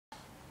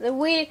The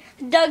wee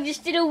dog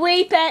just did a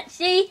wee pat,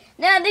 see?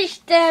 Now this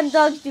damn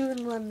dog's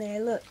doing one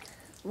there, look.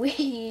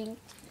 Weeing.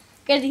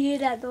 Can you hear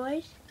that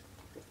noise?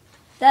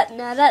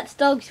 That's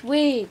dog's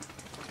weeing.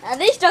 Now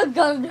this dog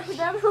got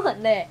another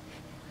one there.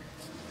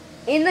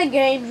 In the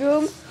game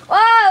room.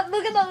 Oh,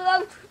 look at the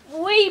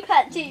long wee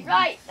patches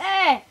right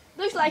there.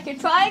 Looks like a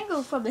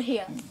triangle from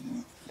here.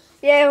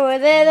 Yeah, well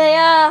there they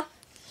are.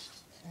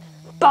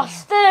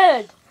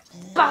 Bastard!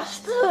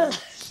 Bastard!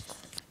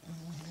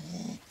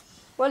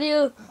 What are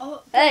you...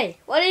 Oh. Hey,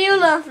 what are you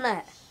laughing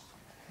at?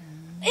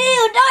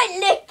 Ew, don't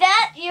lick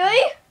that,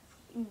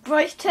 you!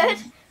 Gross turd.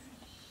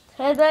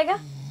 Turd burger?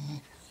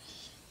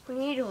 What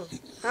are you doing?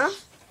 Huh?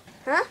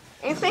 Huh?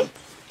 Anything?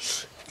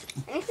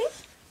 Anything?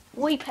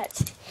 Wee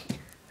pets.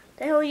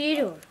 The hell are you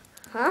doing?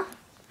 Huh?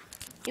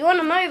 You want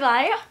to move,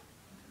 are you?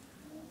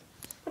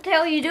 What the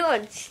hell are you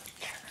doing?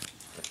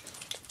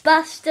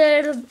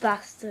 Bastard,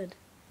 bastard.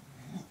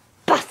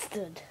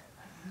 Bastard.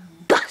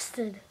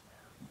 Bastard.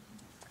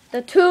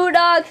 The two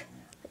dogs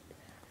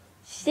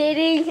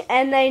sitting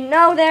and they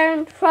know they're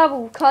in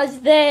trouble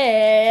because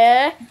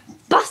they're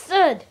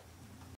bastard.